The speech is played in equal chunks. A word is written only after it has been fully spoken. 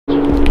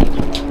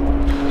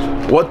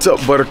What's up,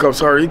 buttercups?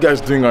 How are you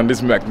guys doing on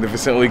this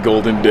magnificently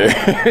golden day?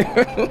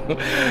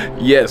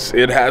 Yes,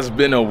 it has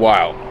been a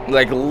while.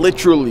 Like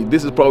literally,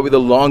 this is probably the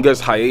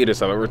longest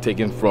hiatus I've ever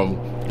taken from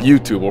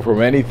YouTube or from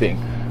anything.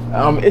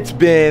 It's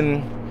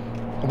been,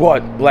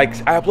 what, like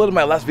I uploaded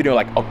my last video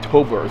like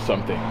October or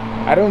something.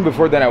 I don't know,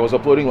 before then I was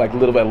uploading like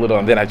little by little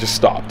and then I just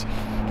stopped.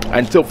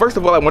 And so first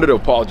of all, I wanted to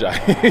apologize.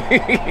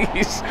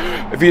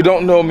 If you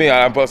don't know me,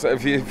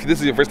 if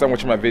this is your first time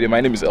watching my video, my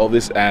name is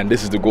Elvis and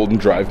this is the Golden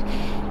Drive.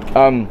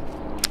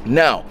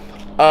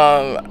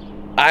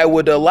 I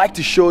would like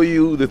to show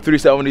you the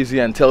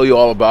 370Z and tell you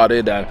all about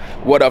it and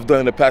what I've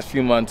done in the past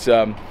few months.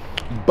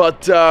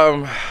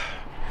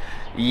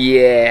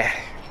 Yeah,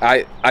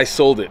 I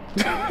sold it.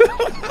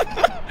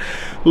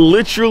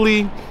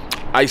 Literally,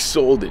 I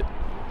sold it.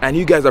 And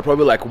you guys are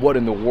probably like, what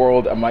in the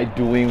world am I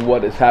doing?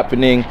 What is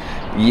happening?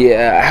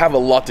 Yeah, I have a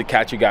lot to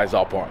catch you guys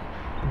up on.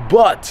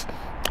 But,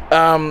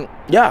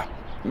 yeah.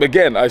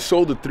 Again, I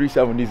sold the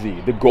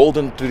 370Z. The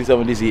golden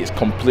 370Z is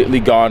completely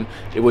gone.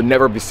 It will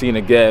never be seen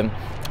again.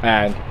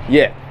 And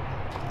yeah.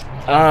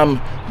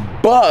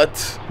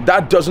 But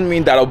that doesn't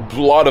mean that a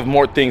lot of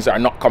more things are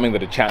not coming to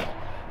the channel.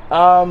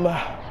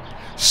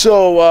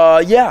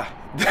 Yeah.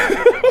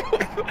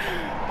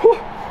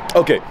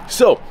 Okay,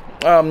 so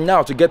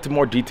now to get to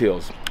more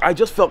details. I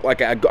just felt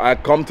like I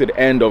come to the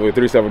end of a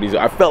 370Z.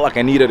 I felt like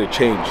I needed a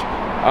change.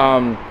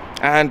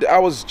 And I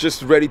was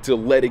just ready to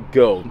let it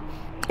go.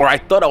 Or I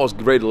thought I was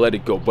ready to let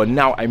it go, but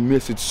now I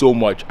miss it so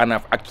much, and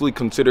I've actually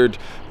considered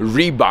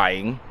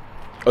rebuying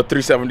a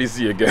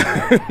 370Z again.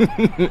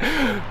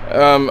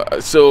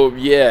 So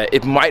yeah,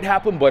 it might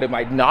happen, but it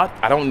might not.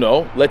 I don't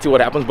know. Let's see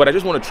what happens. But I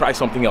just want to try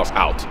something else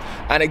out.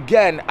 And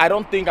again, I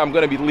don't think I'm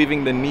going to be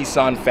leaving the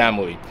Nissan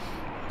family.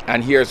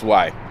 And here's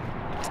why.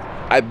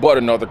 I bought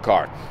another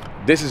car.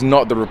 This is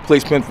not the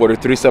replacement for the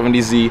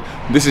 370Z.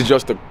 This is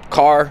just a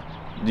car.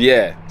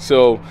 Yeah,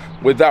 so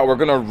with that, we're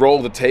gonna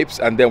roll the tapes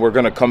and then we're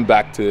gonna come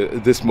back to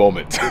this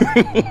moment.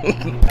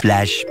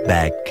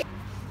 Flashback.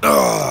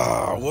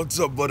 What's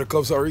up,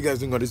 buttercups? How are you guys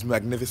doing on this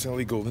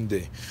magnificently golden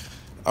day?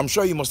 I'm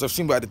sure you must have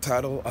seen by the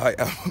title, I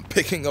am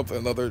picking up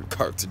another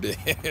car today.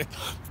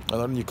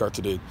 Another new car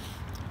today.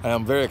 I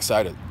am very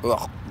excited.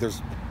 Ugh,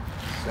 there's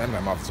sand in my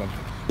mouth or something.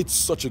 It's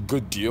such a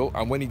good deal,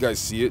 and when you guys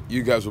see it,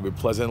 you guys will be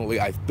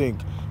pleasantly, I think,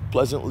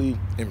 pleasantly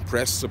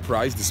impressed,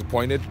 surprised,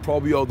 disappointed,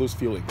 probably all those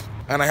feelings.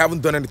 And I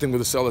haven't done anything with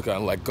the Celica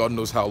in like God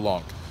knows how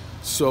long.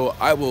 So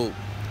I will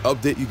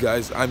update you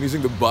guys. I'm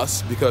using the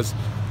bus because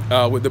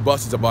with the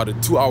bus it's about a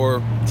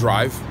 2-hour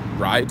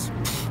ride.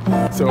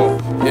 So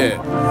yeah,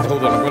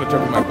 hold on, I'm gonna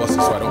jump in my bus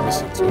so I don't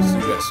miss it. So see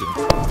you guys soon.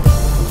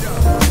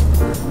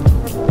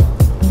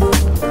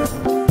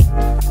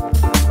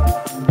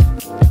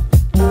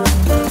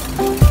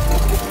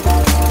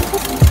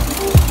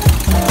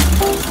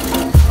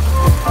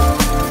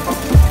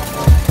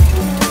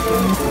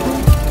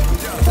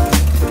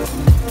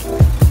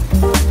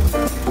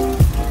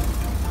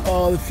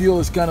 The fuel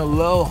is kind of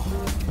low.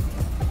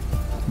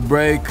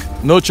 Brake,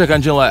 no check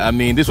engine light. I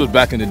mean, this was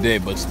back in the day,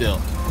 but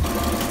still.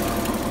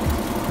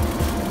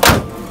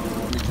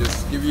 Let me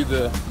just give you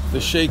the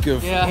shake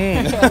of.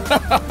 Yeah.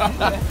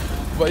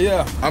 But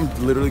yeah, I'm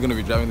literally gonna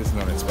be driving this in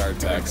an expired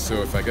tag.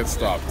 So if I get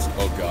stopped,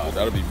 oh god,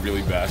 that'll be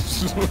really bad.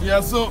 Yeah.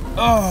 So,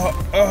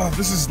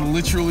 this is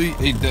literally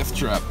a death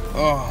trap.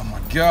 Oh my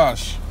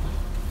gosh.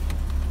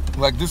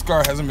 Like this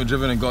car hasn't been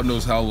driven in God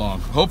knows how long.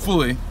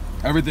 Hopefully,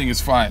 everything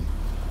is fine.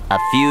 A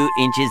few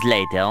inches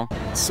later.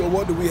 So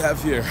what do we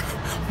have here?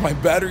 My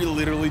battery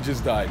literally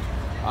just died.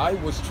 I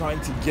was trying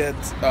to get,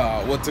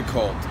 what's it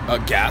called?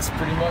 Gas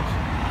pretty much.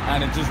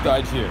 And it just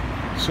died here.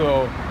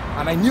 So,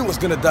 and I knew it was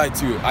gonna die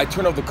too. I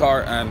turned off the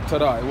car and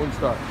ta-da, it wouldn't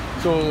start.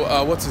 So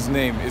what's his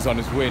name is on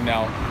his way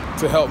now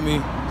to help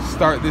me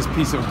start this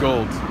piece of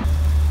gold.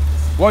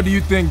 What do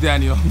you think,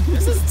 Daniel?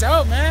 This is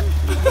dope, man.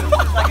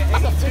 Like an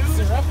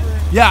 82.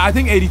 Yeah, I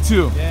think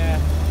 82. Yeah.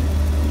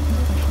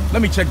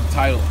 Let me check the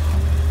title.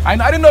 I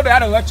didn't know they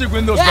had electric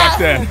windows back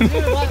then. Dude,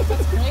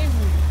 that's crazy.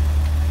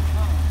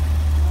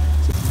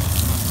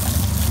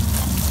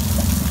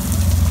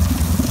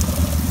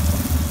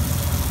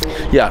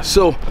 Yeah,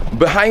 so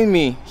behind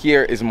me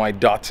here is my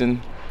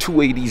Datsun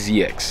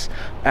 280ZX.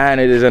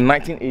 And it is a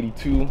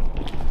 1982.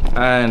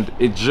 And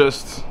it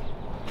just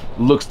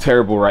looks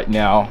terrible right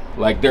now.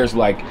 Like there's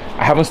like,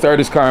 I haven't started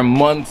this car in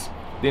months.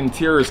 The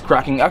interior is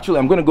cracking. Actually,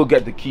 I'm gonna go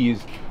get the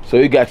keys so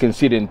you guys can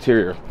see the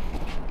interior.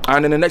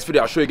 And in the next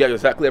video, I'll show you guys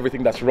exactly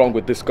everything that's wrong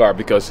with this car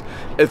because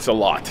it's a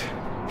lot.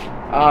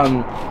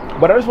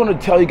 But I just wanted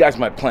to tell you guys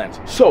my plans.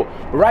 So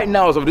right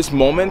now, as of this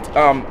moment,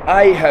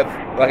 I have,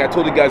 like I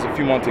told you guys a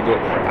few months ago,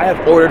 I have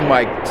ordered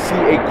my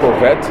C8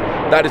 Corvette.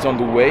 That is on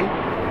the way.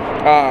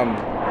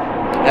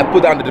 I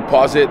put down the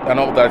deposit and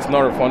all that. It's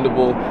not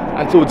refundable,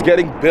 and so it's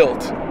getting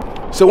built.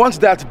 So once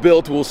that's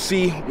built, we'll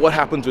see what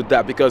happens with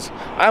that because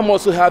I'm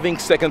also having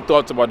second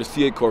thoughts about the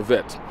C8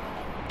 Corvette.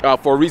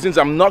 For reasons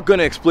I'm not going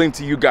to explain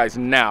to you guys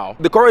now.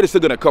 The Corvette is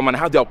still going to come and I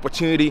have the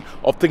opportunity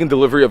of taking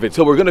delivery of it.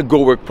 So we're going to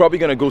go, we're probably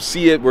going to go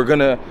see it. We're going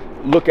to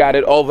look at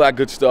it, all that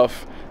good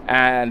stuff.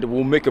 and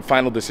we'll make a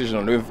final decision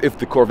on if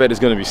the Corvette is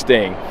going to be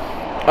staying.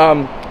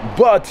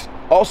 But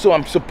also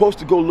I'm supposed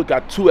to go look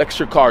at 2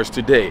 extra cars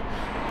today.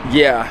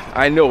 Yeah,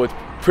 I know it's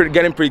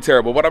getting pretty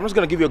terrible, but I'm just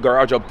going to give you a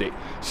garage update.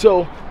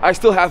 So I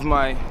still have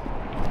my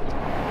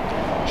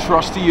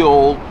trusty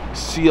old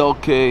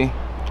CLK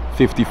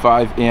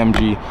 55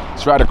 AMG.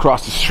 It's right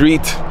across the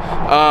street.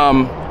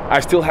 I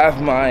still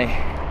have my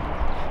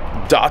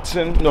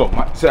Datsun.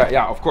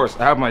 Yeah, of course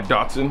I have my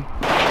Datsun,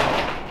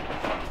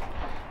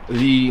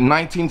 the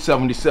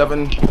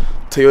 1977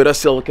 Toyota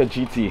Celica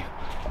GT.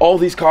 All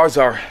these cars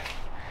are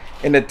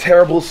in a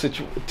terrible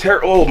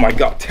oh my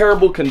god,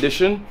 terrible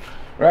condition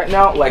right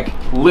now. Like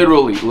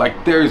literally,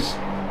 like there's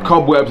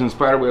cobwebs and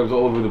spiderwebs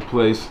all over the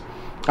place.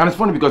 And it's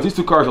funny because these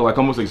 2 cars are like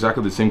almost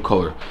exactly the same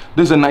color.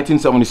 This is a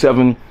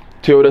 1977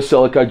 Toyota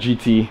Celica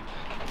GT.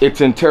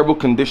 It's in terrible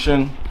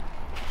condition.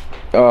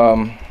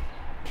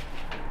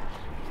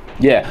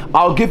 Yeah,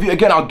 I'll give you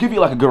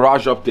like a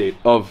garage update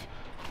of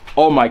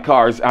all my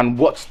cars and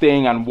what's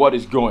staying and what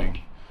is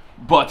going.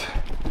 But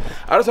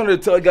I just wanted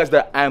to tell you guys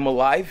that I'm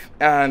alive,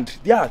 and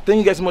yeah, thank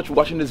you guys so much for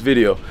watching this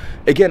video.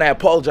 Again, I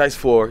apologize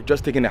for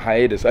just taking a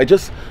hiatus. I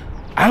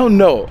don't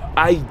know,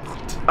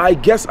 I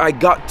guess I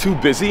got too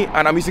busy,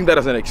 and I'm using that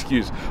as an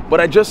excuse.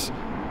 But I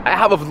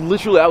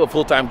literally have a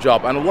full-time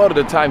job, and a lot of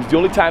the times the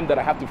only time that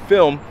I have to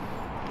film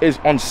is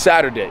on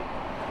Saturday.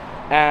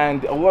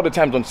 And a lot of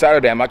times on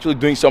Saturday I'm actually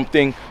doing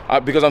something,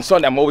 because on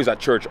Sunday I'm always at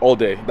church all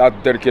day,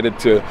 not dedicated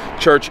to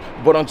church.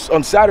 But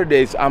on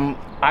Saturdays I'm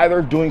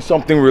either doing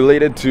something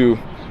related to,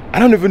 I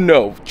don't even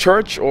know,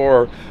 church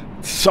or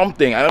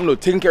something, I don't know,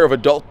 taking care of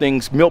adult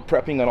things, meal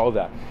prepping and all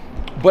that.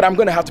 But I'm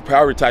gonna have to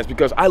prioritize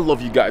because I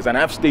love you guys and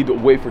I've stayed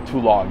away for too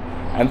long,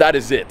 and that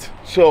is it.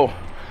 So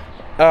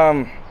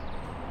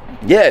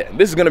yeah,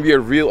 this is gonna be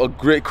a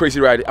great crazy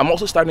ride. I'm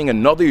also starting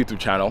another YouTube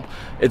channel.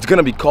 It's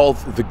gonna be called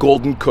The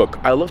Golden Cook.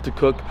 I love to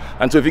cook,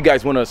 and so if you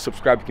guys want to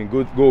subscribe, you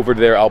can go over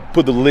there. I'll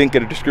put the link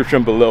in the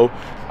description below.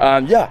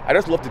 And yeah, I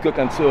just love to cook,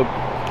 and so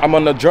I'm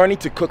on a journey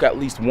to cook at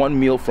least 1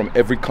 meal from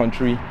every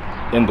country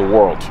in the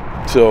world.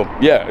 So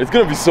yeah, it's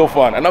gonna be so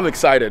fun, and I'm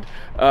excited.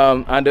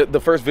 And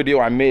the first video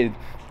I made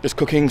is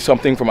cooking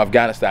something from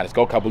Afghanistan. It's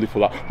called Kabuli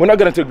pulao. We're not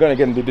gonna get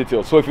into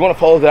details, so if you want to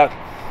follow that,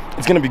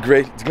 it's gonna be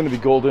great. It's gonna be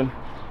golden.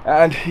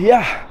 And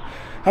yeah,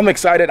 I'm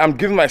excited. I'm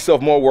giving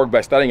myself more work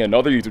by starting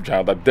another YouTube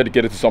channel that's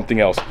dedicated to something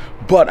else.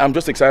 But I'm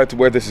just excited to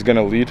where this is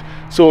gonna lead.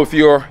 So if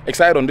you're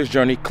excited on this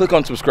journey, click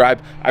on subscribe.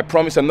 I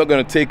promise I'm not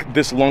gonna take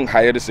this long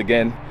hiatus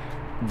again.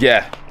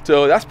 Yeah,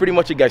 so that's pretty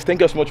much it, guys.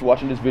 Thank you so much for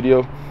watching this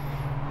video.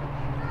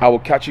 I will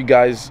catch you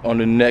guys on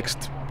the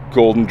next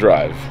Golden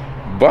Drive.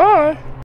 Bye.